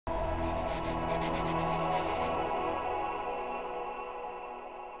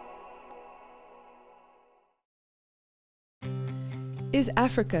Is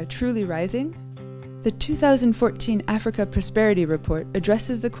Africa truly rising? The 2014 Africa Prosperity Report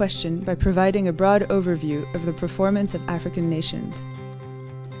addresses the question by providing a broad overview of the performance of African nations.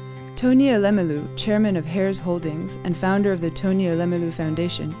 Tony Elemelu, chairman of Hares Holdings and founder of the Tony Elemelu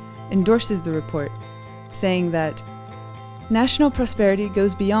Foundation, endorses the report, saying that national prosperity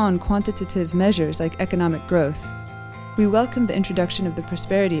goes beyond quantitative measures like economic growth. We welcome the introduction of the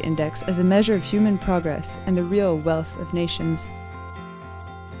Prosperity Index as a measure of human progress and the real wealth of nations.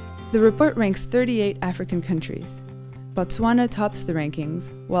 The report ranks 38 African countries. Botswana tops the rankings,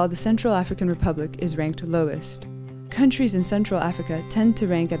 while the Central African Republic is ranked lowest. Countries in Central Africa tend to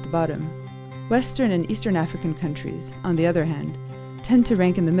rank at the bottom. Western and Eastern African countries, on the other hand, tend to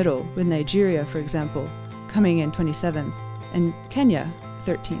rank in the middle, with Nigeria, for example, coming in 27th, and Kenya,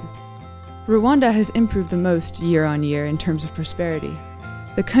 13th. Rwanda has improved the most year on year in terms of prosperity.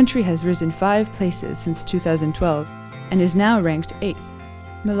 The country has risen 5 places since 2012 and is now ranked 8th.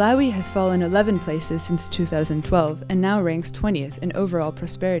 Malawi has fallen 11 places since 2012 and now ranks 20th in overall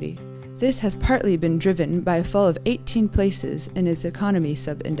prosperity. This has partly been driven by a fall of 18 places in its economy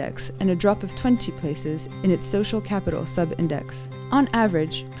sub-index and a drop of 20 places in its social capital sub-index. On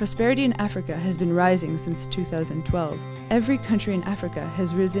average, prosperity in Africa has been rising since 2012. Every country in Africa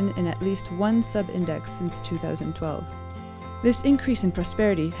has risen in at least one sub-index since 2012. This increase in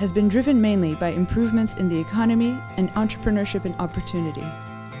prosperity has been driven mainly by improvements in the economy and entrepreneurship and opportunity.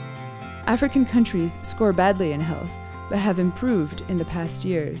 African countries score badly in health, but have improved in the past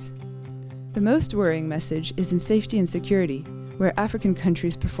years. The most worrying message is in safety and security, where African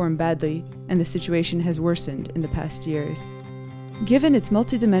countries perform badly and the situation has worsened in the past years. Given its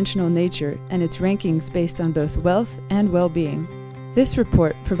multidimensional nature and its rankings based on both wealth and well-being, this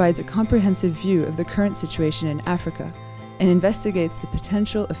report provides a comprehensive view of the current situation in Africa and investigates the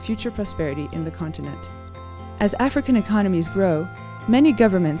potential of future prosperity in the continent. As African economies grow, many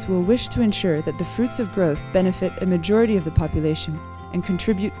governments will wish to ensure that the fruits of growth benefit a majority of the population and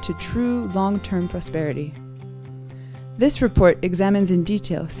contribute to true long-term prosperity. This report examines in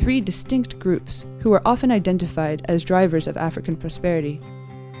detail 3 distinct groups who are often identified as drivers of African prosperity.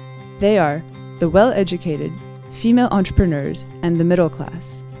 They are the well-educated, female entrepreneurs, and the middle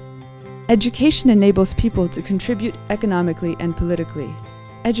class. Education enables people to contribute economically and politically.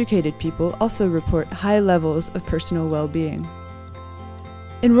 Educated people also report high levels of personal well-being.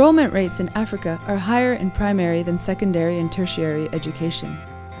 Enrollment rates in Africa are higher in primary than secondary and tertiary education.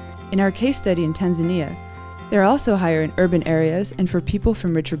 In our case study in Tanzania, they are also higher in urban areas and for people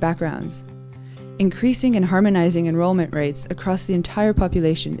from richer backgrounds. Increasing and harmonizing enrollment rates across the entire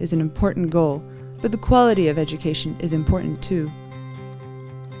population is an important goal, but the quality of education is important too.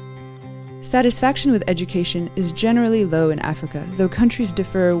 Satisfaction with education is generally low in Africa, though countries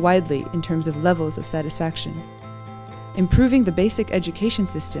differ widely in terms of levels of satisfaction. Improving the basic education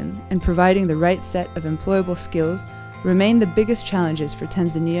system and providing the right set of employable skills remain the biggest challenges for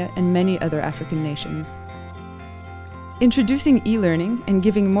Tanzania and many other African nations. Introducing e-learning and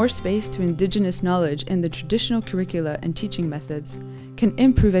giving more space to indigenous knowledge in the traditional curricula and teaching methods can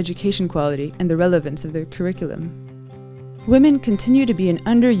improve education quality and the relevance of their curriculum. Women continue to be an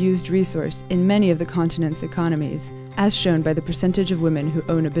underused resource in many of the continent's economies, as shown by the percentage of women who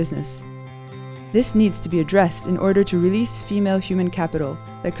own a business. This needs to be addressed in order to release female human capital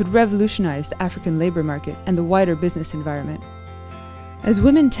that could revolutionize the African labor market and the wider business environment. As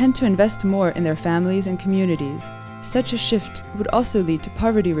women tend to invest more in their families and communities, such a shift would also lead to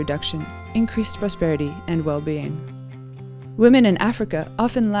poverty reduction, increased prosperity, and well-being. Women in Africa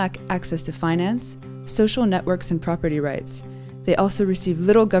often lack access to finance, social networks, and property rights. They also receive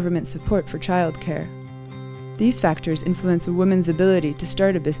little government support for childcare. These factors influence a woman's ability to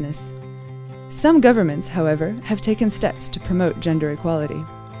start a business. Some governments, however, have taken steps to promote gender equality.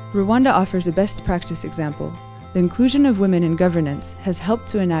 Rwanda offers a best practice example. The inclusion of women in governance has helped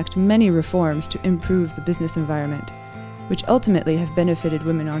to enact many reforms to improve the business environment, which ultimately have benefited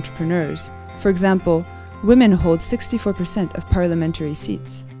women entrepreneurs. For example, women hold 64% of parliamentary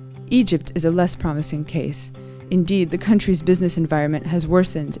seats. Egypt is a less promising case. Indeed, the country's business environment has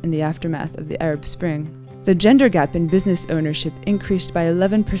worsened in the aftermath of the Arab Spring. The gender gap in business ownership increased by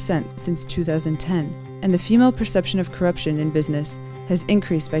 11% since 2010, and the female perception of corruption in business has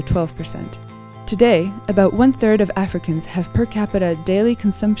increased by 12%. Today, about 1/3 of Africans have per capita daily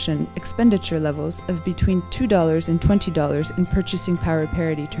consumption expenditure levels of between $2 and $20 in purchasing power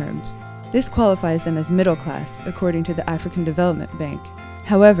parity terms. This qualifies them as middle class, according to the African Development Bank.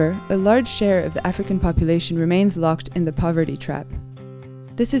 However, a large share of the African population remains locked in the poverty trap.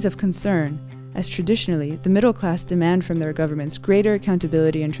 This is of concern, as traditionally the middle class demand from their governments greater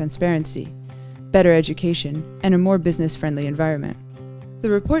accountability and transparency, better education, and a more business-friendly environment. The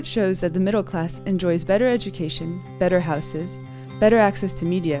report shows that the middle class enjoys better education, better houses, better access to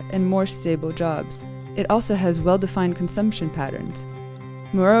media, and more stable jobs. It also has well-defined consumption patterns.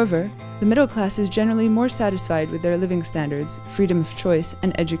 Moreover, the middle class is generally more satisfied with their living standards, freedom of choice,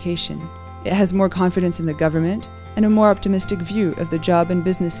 and education. It has more confidence in the government and a more optimistic view of the job and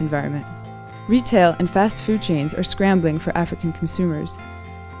business environment. Retail and fast food chains are scrambling for African consumers.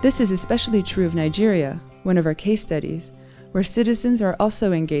 This is especially true of Nigeria, one of our case studies, where citizens are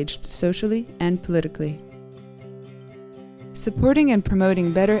also engaged socially and politically. Supporting and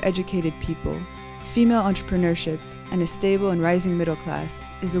promoting better educated people, female entrepreneurship, and a stable and rising middle class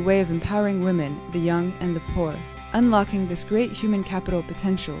is a way of empowering women, the young, and the poor. Unlocking this great human capital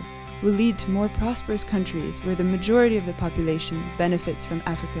potential will lead to more prosperous countries where the majority of the population benefits from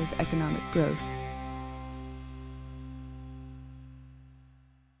Africa's economic growth.